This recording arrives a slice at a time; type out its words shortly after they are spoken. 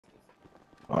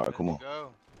All right, come on.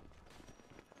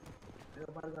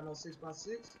 Everybody got no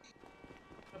 6x6?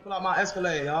 Pull out my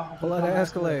Escalade, y'all. Pull out that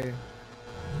Escalade.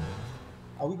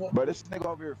 Are we going? But this nigga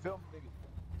over here filming, nigga.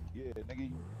 Yeah,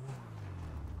 nigga.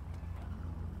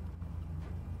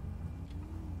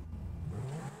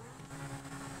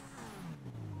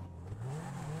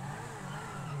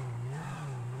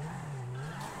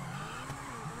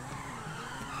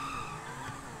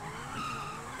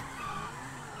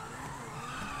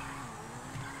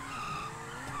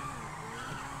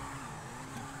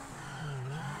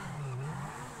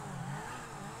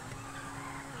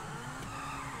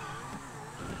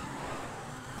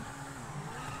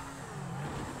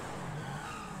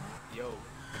 Yo.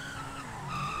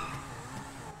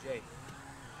 Jay.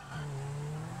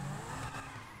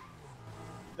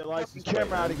 The license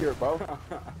camera out of here, bro. What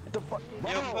the fuck?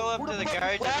 Yo, pull up to the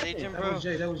garage and agent, bro.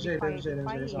 That was Jay.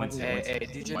 Hey,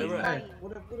 DJ Darrell.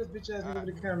 What this bitch ass nigga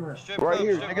with the camera? Right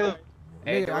here, nigga.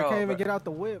 Hey, Nigga, I can't even get out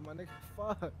the whip, my nigga.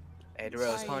 Fuck. Hey,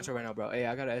 Darrell, it's Poncho right now, bro. Hey,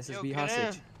 I got an SSB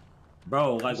hostage.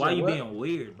 Bro, like, why you being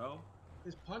weird, bro?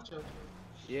 This Poncho.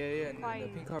 Yeah, in the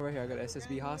pink car right here. I got an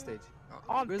SSB hostage.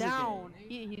 I'm down.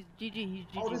 He's GG. He's GG.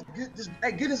 Oh,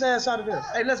 hey, get his ass out of there.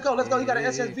 Hey, let's go. He got an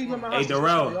SSB with my Hey,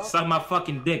 Darrell, suck my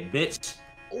fucking dick, bitch.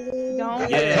 Don't.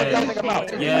 Yeah.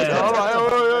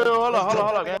 Hold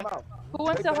on. Who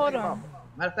wants to hold him?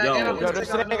 Yo,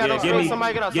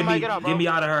 give me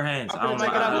out of her hands. I don't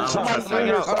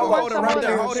know. Hold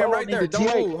him right there.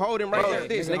 Don't move. Hold him right there.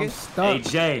 This nigga. Hey,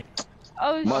 Jay.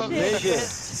 Oh shit. He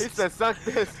said suck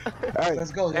this. Alright,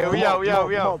 let's go. Hey, we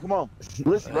out. Come on.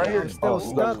 Listen, right here. Still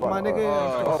stuck, my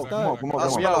nigga. Come on. I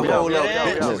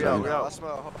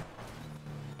smell.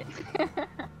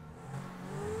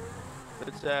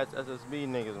 Bitch ass SSB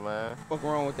niggas, man. What's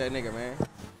wrong with that nigga, man?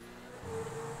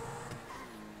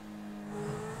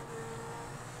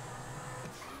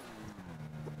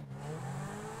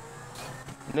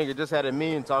 Nigga just had a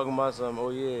meeting talking about some,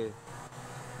 oh yeah.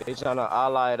 They tryna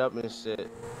ally it up and shit.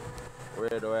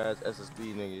 Weirdo ass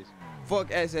SSB niggas.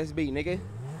 Fuck SSB, nigga.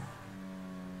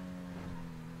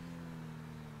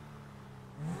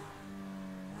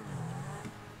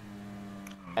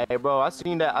 Hey, bro, I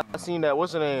seen that.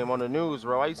 What's the name on the news,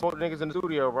 bro? Why you smoking niggas in the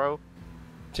studio, bro?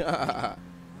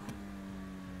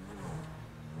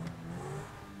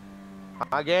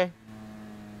 Again?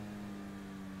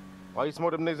 Why you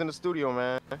smoking them niggas in the studio,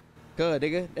 man? Good,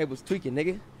 nigga. They was tweaking,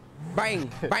 nigga. Bang,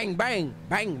 bang, bang,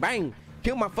 bang, bang.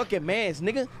 Kill my fucking mans,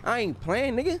 nigga. I ain't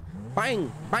playing, nigga.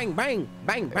 Bang, bang, bang,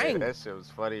 bang, bang. That shit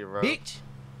was funny, bro. Bitch.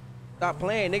 Stop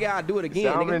playing, nigga. I'll do it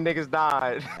again, How nigga. many niggas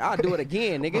died? I'll do it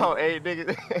again, nigga. Oh, 8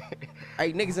 niggas.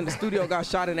 8 niggas in the studio got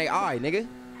shot in their eye, nigga.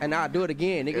 And I'll do it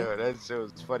again, nigga. Yo, that shit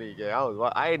was funny, again.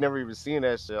 I ain't never even seen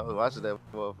that shit. I was watching that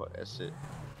motherfucker. That shit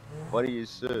funny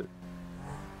as shit.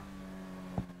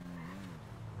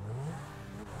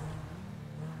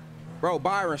 Bro,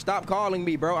 Byron, stop calling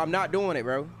me, bro. I'm not doing it,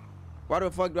 bro. Why the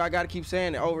fuck do I gotta keep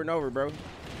saying it over and over, bro?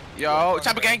 Yo,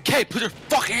 Chopper Gang K, put your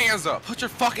fucking hands up. Put your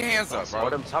fucking hands up, bro. What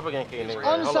them Chopper Gang K niggas?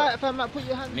 On site, fam, like, put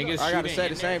your hands Niggas up. I gotta say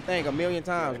the same thing a million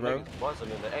times, bro.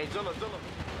 Hey, Zilla.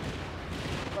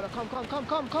 Brother, come.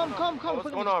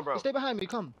 What's going on, bro? Stay behind me,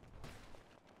 come.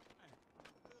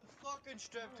 Fucking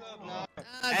strip club now.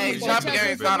 Hey, Chopper Gang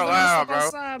is not allowed, bro.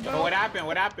 What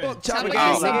happened? Chopper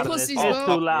Gang, gang, pussies, bro. bro.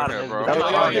 Too loud, bro.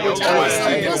 Chopper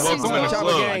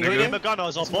gang, nigga.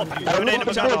 Magano's on both of you.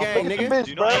 Chopper gang, nigga.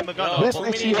 Do not name Magano. Too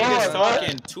many niggas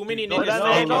talking. Too many niggas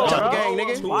talking. Chopper gang,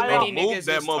 nigga. Too many niggas Move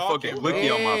that motherfucking blicky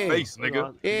on my face,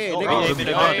 nigga. Yeah, Yo,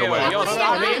 nigga. Yo,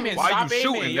 stop aiming. Why Stop you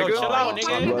shooting, aiming. Yo, nigga? chill out,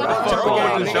 nigga. Chopper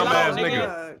gang, This nigga. dumbass nigga.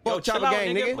 Yo, Chopper chill out,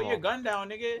 gang, nigga. nigga. Put your gun down,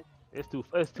 nigga. It's too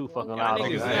fucking Y'all loud.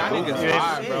 niggas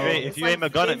hot, bro. If you ain't a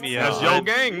gun at me, that's your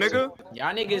gang, nigga.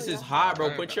 Y'all niggas is hot, bro.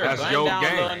 Put your That's gun your down,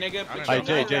 gang. little nigga. Put Hey, your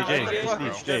gun down, Jay.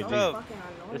 nigga.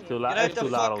 It's too loud. Get out It's the too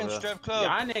loud fucking over there. strip club.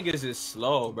 Y'all niggas is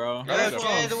slow, bro. Yo,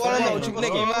 Jay, the one on the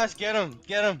ski mask. Get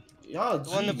him. Y'all The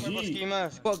one in the purple ski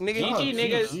mask. Fuck, nigga.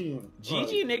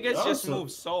 GG niggas just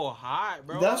move so hot,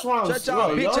 bro. That's why I'm Shut y'all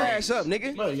bitch ass up,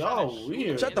 nigga. Bro, y'all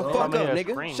weird. Shut the fuck up,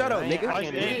 nigga. Shut up, nigga.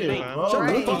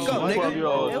 Shut the fuck up, nigga.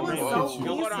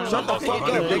 Shut the fuck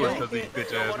up, nigga.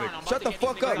 Shut the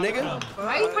fuck up, nigga. Why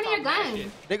are you pointing your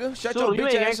gun? Nigga, shut your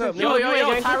bitch ass up, Yo,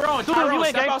 nigga. Tyrone,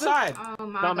 step outside. Oh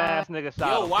my Dumbass god. nigga, stop.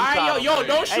 Yo, why? Yo,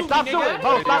 don't shoot me, stop nigga. shooting,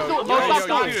 bro. Stop shooting, bro.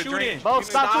 Stop shooting. Bro,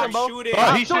 stop shooting, bro.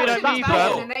 He shit at me,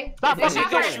 bro. Stop Stop. If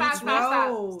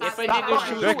a nigga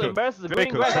shoots shooting, bro. This is a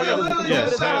green grass. yo, y'all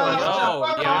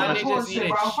niggas need to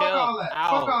chill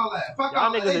out.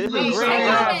 Y'all niggas, this is green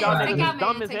grass. Y'all niggas is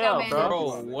dumb as hell, bro.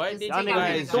 Bro, what did Y'all you niggas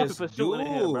guys is stupid just for shooting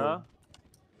in here, do? bro.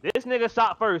 This nigga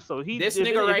shot first, so he. This if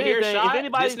nigga any- right if here anything, shot. If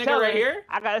anybody This nigga right here.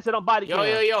 I got that shit on body cam.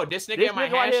 Yo, this nigga in my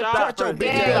nigga right hand here shot. shot first.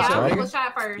 Yeah,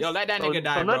 shot first. Yo, let that So- nigga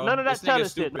die, so bro. none of that This nigga telling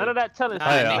shit. stupid. None of that telling Nah,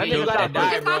 shit. nigga, That you nigga gotta shot die,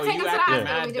 first. bro. Take him You to the acting hospital.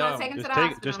 mad We gonna dumb. take him to the Just take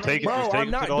hospital. it. Bro, Just take I'm it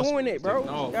to not the hospital. doing it, bro. No,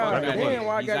 fuck God that damn, nigga.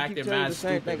 why I He's gotta keep acting telling you mad the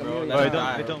same stupid, thing a bro. million Let him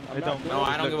times? die. It don't. No,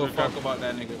 I don't give a fuck about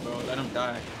that nigga, bro. Let him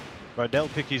die. Bro,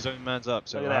 don't pick his own man's up.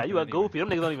 So Look at that. You a goofy. Them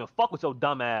niggas don't even fuck with your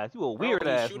dumb ass. You a weird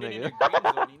Bro, he's ass shooting in nigga. the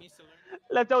green zone. He needs to learn.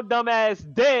 Let your dumb ass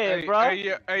dead, bro.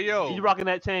 Hey, yo. You rocking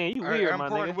that chain. You weird, I'm my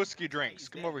pouring nigga. whiskey drinks.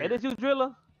 Come over Hey, here. this you,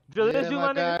 Driller? Driller, this you,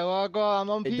 my nigga? Well, go. I'm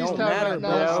on It peace don't time matter, right bro.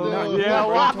 now. I'm not still. doing Yeah, it,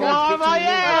 bro. walk You told me on my 15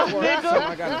 minutes ass, before, so I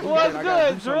nigga. gotta do that. What's I gotta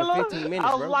good, do something Driller? 15 minutes,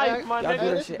 I bro. like my Y'all do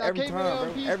nigga. that shit every time,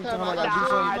 bro. Every time I gotta do Nah,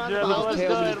 something. Driller, what's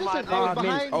Tell good, me my 5 nigga?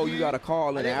 minutes. Oh, you gotta call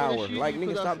in an I didn't wanna hour. shoot Like, you nigga,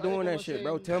 'cause stop I doing wanna that shit, say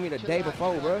bro. Tell me the chill day out.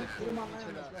 before, bro.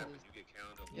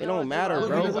 It don't matter,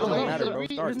 bro. It don't matter, bro.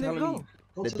 Start telling me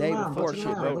the day before shit,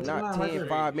 bro. Not 10,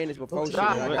 5 minutes before shit.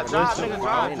 Drive, I gotta drive, do nigga, something.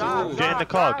 drive, I drive. ain't Get in the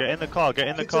car. Get in the car. Get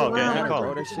in the car. Get in the matter, bro.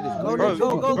 car. That shit is Go, weird. nigga,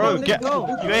 go, bro, nigga, get- go.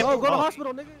 you ain't- Go to the oh.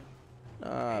 hospital, nigga.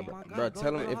 Nah, bro.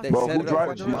 Tell them if they Bro, set who it up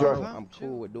driving? for Who tomorrow, driving? I'm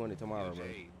cool with doing it tomorrow, bro.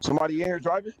 Somebody in here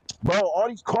driving? Bro, all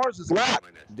these cars is locked.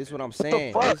 This what I'm What the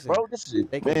saying. fuck, Listen, bro? This is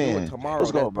they can do it man. tomorrow.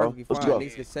 Let's go, That's bro. perfectly Let's fine. go.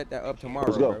 Niggas can set that up tomorrow,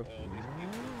 Let's go. bro.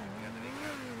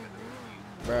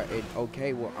 Bro,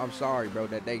 okay, well, I'm sorry, bro,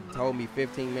 that they told me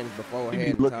 15 minutes You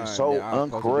beforehand. be looking so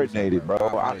uncoordinated, bro.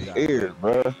 I hear,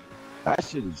 bro. That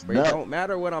shit is But it nuts. don't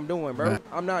matter what I'm doing, bro.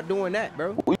 I'm not doing that,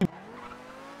 bro.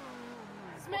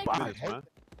 Man.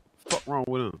 Fuck wrong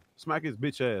with him? Smack his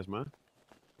bitch ass, man.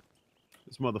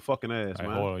 This motherfucking ass, Hey,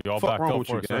 man. hold on. Y'all Fuck back wrong up with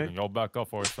for you, a second. gang? Y'all back up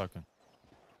for a second.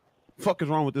 Fuck is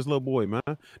wrong with this little boy, man?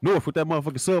 North with that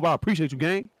motherfucking sub. I appreciate you,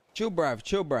 gang. Chill, bruv.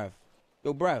 Chill, bruv.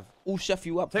 Yo, bruv. Who chef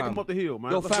you up, Take fam? him up the hill,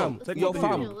 man. Yo, Let's go. fam. Take him Yo, up the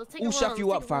fam. hill. Who chef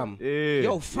you up, fam? Yeah.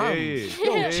 Yo, fam. Yeah.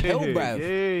 Yo, chill, bruv.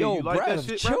 Yeah. Yo, You like that bruv.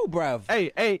 shit, Chill, bruv.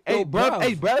 Hey, Yo, bruv.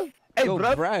 Hey, bruv. Hey, Yo,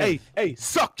 bruv. bruv. Hey,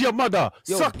 suck your mother.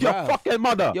 Yo, Suck your bruv. fucking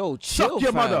mother. Yo, chill, Suck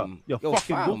your fam. mother. You Yo,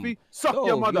 fucking fam. goofy. Suck Yo,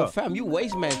 your mother. Yo, fam, you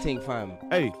waste man thing, fam.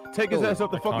 Hey, take his ass up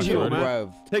the fucking Chill, hill, man.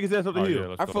 bruv. Take his ass up the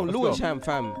hill. I'm from Lewisham,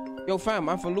 fam. Yo, fam,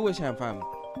 I'm from Lewisham, fam.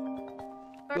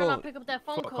 Better not pick up that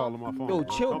phone call. Calling my phone. Yo, man.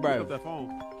 chill, Don't pick bruv. up that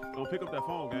phone. Don't pick up that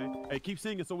phone, gang. Hey, keep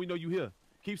singing so we know you here.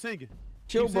 Keep singing.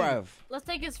 Chill, Keep singing. bruv. Let's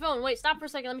take his phone. Wait, stop for a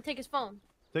second. Let me take his phone.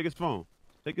 Take his phone.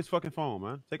 Take his fucking phone,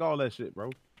 man. Take all that shit, bro.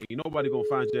 Ain't nobody gonna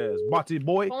find your ass. Bati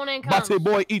boy. Phone ain't Bati comes.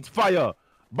 boy eats fire.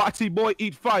 Bati boy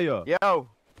eat fire. Yo.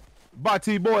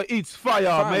 Bati boy eats fire,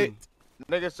 Fam. mate.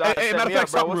 Niggas Hey, trying to hey, set matter me of fact, up, bro.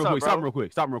 stop him What's real up, quick. bro? Stop him real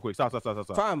quick. Stop him real quick.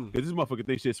 Stop. Fam. Cause this motherfucker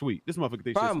think shit sweet. This motherfucker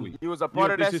think shit Fam. sweet. You was a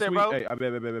part of that shit, bro? Hey, I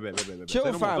bet. Chill,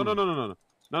 Say no more. fam.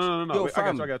 No. Yo, Wait,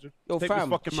 fam. I got you. Yo, Tape fam. his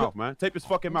fucking Chill. mouth, man. Tape his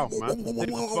fucking mouth, man. Tape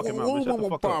his fucking mouth, man. Shut the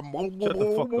fuck up. Shut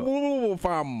the fuck up.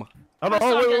 Fam. Hold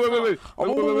on.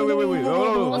 Oh, wait.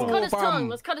 Let's cut his tongue.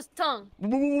 Let's cut his tongue.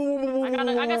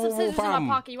 I got some scissors in my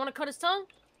pocket. You want to cut his tongue?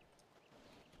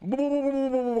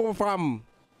 Fam.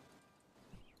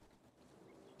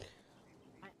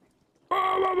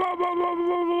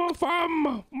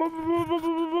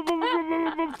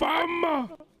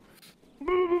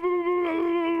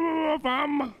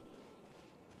 Fam.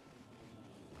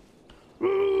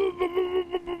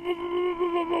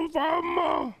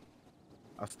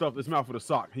 I stuffed his mouth with a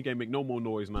sock. He can't make no more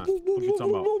noise now. What you talking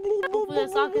about? Hopefully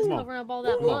that sock is Come on. covering up all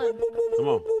that blood. Come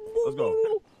on. Let's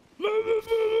go.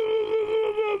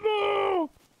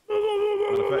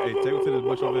 Matter of fact, hey, take him to this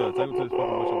bush over here. Take him to this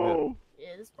fucking bush over here.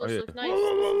 Yeah, this Right bush here. looks nice. This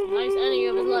is the nice ending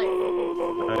of his life.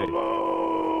 Hey.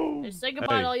 Hey, say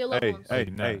goodbye to all your loved ones.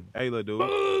 Hey, little dude.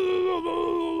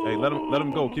 Hey, let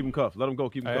him go. Keep him cuffed. Let him go.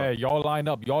 Keep him cuffed. Hey, y'all line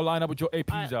up. Y'all line up with your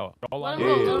APs out. Y'all line Let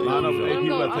him up. go, let him line go, up with let him AP,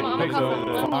 go. let's take I'm a gonna picture cuff of him.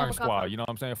 the I'm Fire gonna cuff squad. him. You know what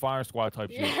I'm saying? Fire squad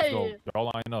type shit. Yeah, Let's go. yeah. Y'all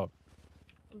line up.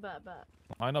 Bet.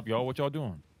 Line up, y'all. What y'all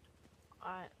doing?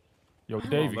 Alright. Yo, Come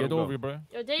on, Davey, let get him over go. here, bro.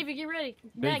 Yo, Davey, get ready.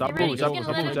 Dave, Matt, stop get ready. moving, He's stop gonna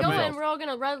moving, let him stop go, moving. and we're all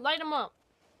gonna light him up.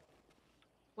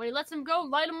 When he lets him go,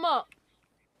 light him up.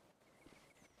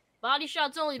 Body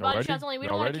shots only. Y'all Body ready? shots only. We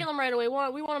Y'all don't want ready? to kill him right away.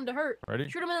 We want him to hurt. Ready?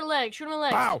 Shoot him in the leg. Shoot him in the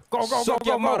leg. Wow. Go. Suck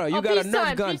your mother. You Oh, got a peace Nerf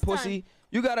time, gun, peace time. pussy.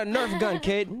 You got a Nerf gun,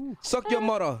 kid. Suck your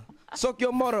mother. Suck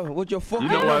your mother with your fucking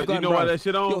You know Nerf why? gun, You know why bruv. that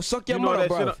shit on? Yo, suck your You know mother,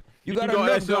 that shit bruv. on- You got a know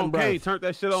that Nerf shit on gun, Kane. bruv. Turn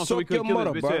that shit on so we Suck could your kill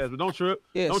mother, his bitch bruv. ass. But don't trip.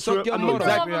 Yeah, Don't suck trip. your I know mother.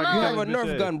 exactly how You to You kill have a his bitch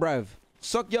Nerf ass. gun, bruv.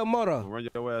 Suck your mother. Run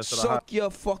your ass to the Suck your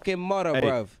fucking mother, Hey,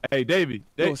 bruv. Hey, Davey.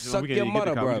 Yo, suck we can't your even get the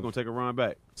mother, cop. We bruv. just gonna take a run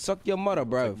back. Suck your mother,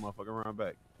 Take a bruv. motherfucking run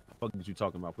back. Fuck is you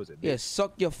talking about, pussy? Yeah,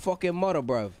 suck your fucking mother,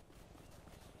 bruv.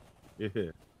 Yeah.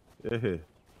 Yeah,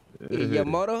 your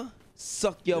mother?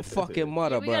 Suck your fucking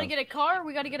mother, We gotta bruv. get a car.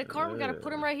 We gotta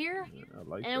put him right here, I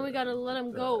like and that. we gotta let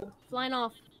him go flying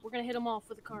off. We're gonna hit him off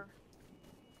with a car.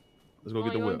 Let's go Oh,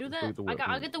 get the you whip. wanna do Let's go that? get the whip.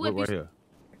 I'll get the Whip whip. right here.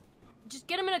 just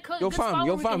get him in a good Yo, spot fam, where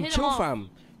yo, we can fam, hit him chill, off. fam.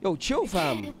 Yo, chill,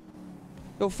 fam.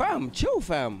 Yo, fam, chill,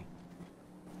 fam.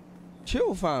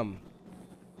 Chill, fam.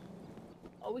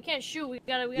 Oh, we can't shoot. We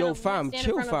gotta. Yo, fam, stand in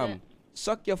chill, front of fam. it.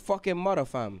 Suck your fucking mother,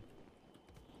 fam.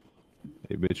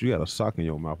 Hey, bitch, you got a sock in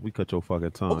your mouth. We cut your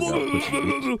fucking tongue out, pussy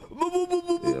bitch.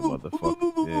 Yeah,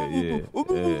 motherfucker.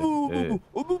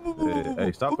 Yeah.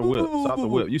 Hey, stop the whip. Stop the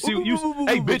whip. You see,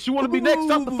 hey, bitch, you want to be next?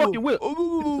 Stop the fucking whip. Get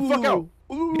the fuck out.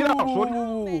 Get out,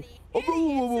 shorty.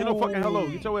 Get no fucking hello.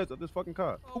 Get your ass out this fucking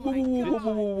car. Take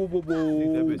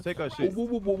that bitch. Take her shit.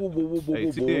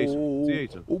 Hey,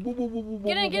 TH.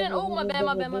 Get in. Oh, my bad.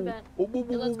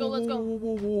 Okay, let's go.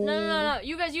 No.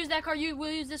 You guys use that car.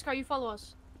 We'll use this car. You follow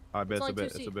us. I bet it's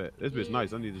a bet. This bitch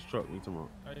nice. I need this truck. What you talking about?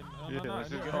 Yeah, let's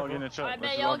just all get in the truck. I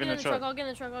bet y'all get in the truck. I'll get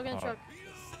in the truck.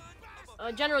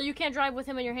 General, you can't drive with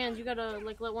him in your hands. You gotta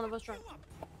like let one of us drive.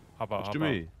 What you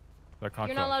mean? You're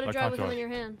not allowed to drive with him in your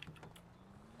hand.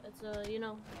 It's you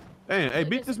know. Hey,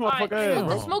 beat this motherfucker ass,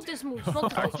 bro. Smoke this move.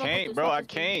 I can't, bro. I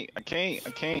can't.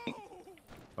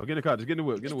 Oh, get in the car. Just get in the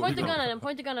whip. Get in the whip.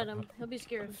 Point the gun at him. He'll be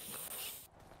scared.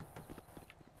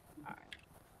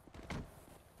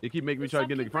 You keep making me try to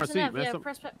get in the front seat, man. Yeah,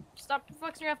 stop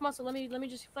flexing your F muscle. Let me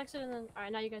just flex it and then. All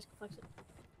right, now you guys can flex it.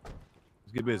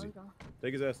 Let's get busy.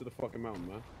 Take his ass to the fucking mountain,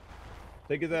 man.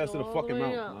 Take his ass to the fucking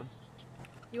mountain, man.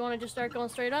 You want to just start going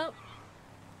straight up?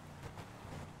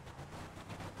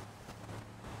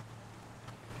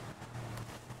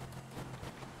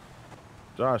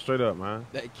 Drive straight up, man.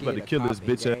 About to kill this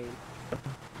bitch ass.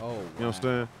 Oh, you know what I'm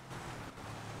saying?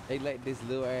 They let this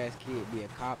little ass kid be a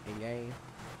cop in game.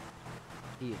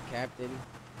 He a captain.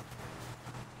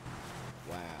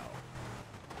 Wow.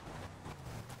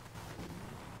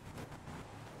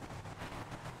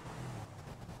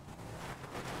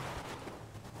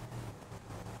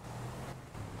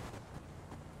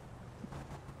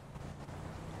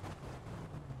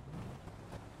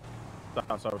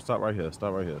 Stop right here.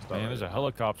 Man, there's a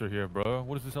helicopter here, bro.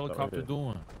 What is this helicopter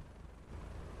doing?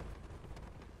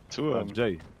 Two of them.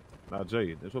 Jay. Now,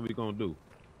 Jay, that's what we gonna do.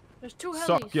 There's two helis.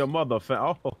 Suck your mother,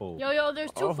 oh. Yo,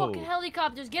 there's two fucking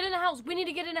helicopters. Get in the house. We need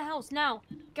to get in the house now.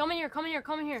 Come in here.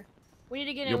 We need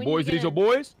to get in. Your boys? These your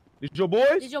boys? These your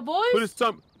boys?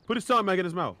 Put his tongue back in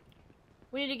his mouth.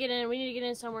 We need to get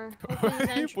in somewhere.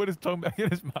 He put his tongue back in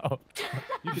his mouth.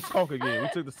 You can talk again. We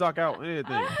took the sock out and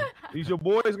everything. These your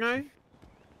boys, gang?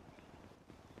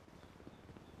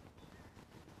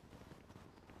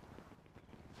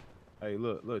 Hey,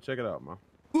 look, check it out, man.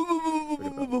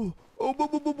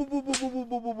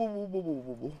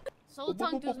 So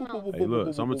tongue to his mouth. Hey,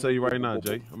 look, so I'm gonna tell you right now,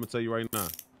 Jay. All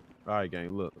right,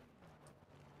 gang, look.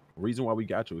 Reason why we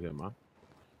got you here, man.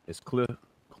 It's clear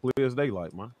as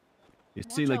daylight, man.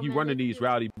 It seems like you running these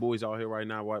rowdy boys out here right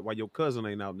now while your cousin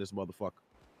ain't out in this motherfucker.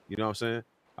 You know what I'm saying?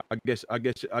 I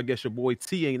guess your boy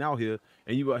T ain't out here,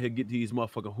 and you out here get these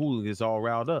motherfucking hooligans all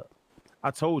riled up. I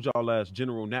told y'all last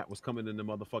General Nat was coming in the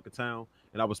motherfucking town,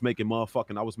 and I was making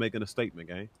a statement,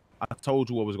 gang. I told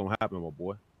you what was gonna happen, my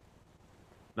boy.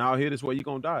 Now here this way you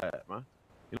gonna die at, man.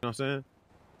 You know what I'm saying?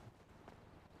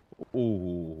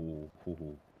 Ooh.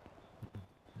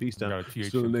 Peace down.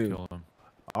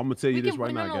 I'm gonna tell you this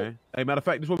right now, gang. Hey, matter of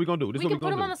fact, this is what we gonna do. We can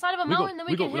put him on the side of a mountain, then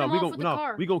we can hit him off with the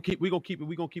car. We gonna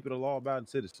keep it a law-abiding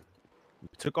citizen. We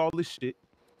took all this shit.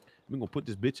 We gonna put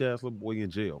this bitch ass little boy in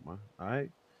jail, man. All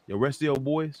right. The rest of your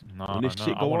boys, when this shit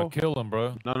go I wanna off, kill him,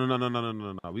 bro.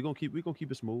 No. We gonna keep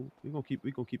it smooth. We gonna keep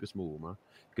it smooth, man.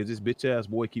 Cause this bitch ass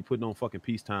boy keep putting on fucking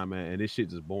peacetime, man, and this shit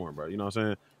just boring, bro. You know what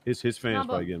I'm saying? His fans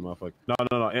probably getting motherfucking. No.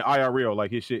 And IRL,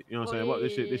 like his shit. You know what I'm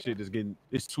saying? This shit just getting.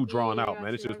 It's too drawn out,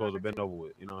 man. This shit's supposed to have been over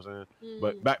with. You know what I'm saying?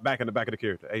 But back in the back of the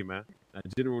character, hey man. Now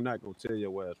General not gonna tell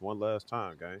your ass one last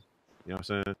time, gang. You know what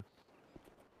I'm saying?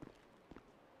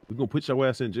 We gonna put your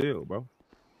ass in jail, bro.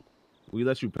 We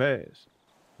let you pass.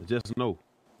 Just know.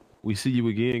 We see you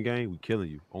again, gang. We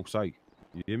killing you on sight.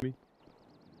 You hear me?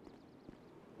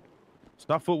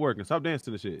 Stop footworking. Stop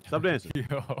dancing and shit. Stop dancing.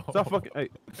 Stop fucking. Hey,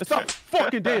 stop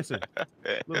fucking dancing,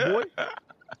 little boy.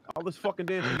 All this fucking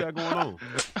dancing you got going on.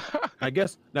 I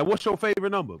guess. Now, what's your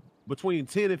favorite number between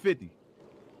 10 and 50?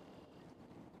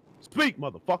 Speak,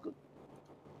 motherfucker.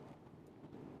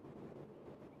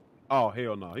 Oh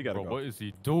hell no, he gotta go. What is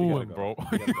he doing, bro?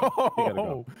 He gotta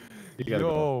go. He gotta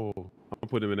Yo. go. I'm gonna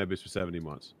put him in that bitch for 70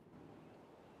 months.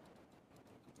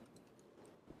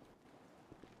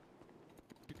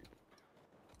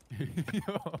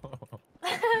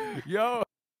 Yo.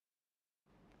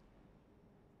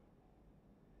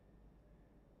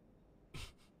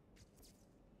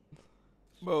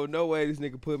 Bro, no way this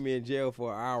nigga put me in jail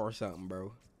for an hour or something,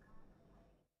 bro.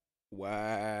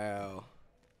 Wow.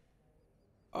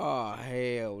 Oh,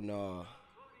 hell no.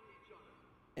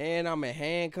 And I'm in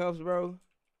handcuffs, bro.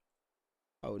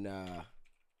 Oh, nah.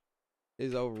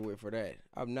 It's over with for that.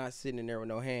 I'm not sitting in there with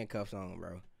no handcuffs on,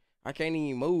 bro. I can't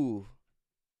even move.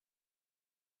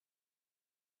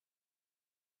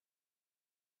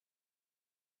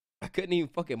 I couldn't even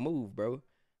fucking move, bro.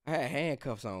 I had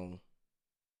handcuffs on.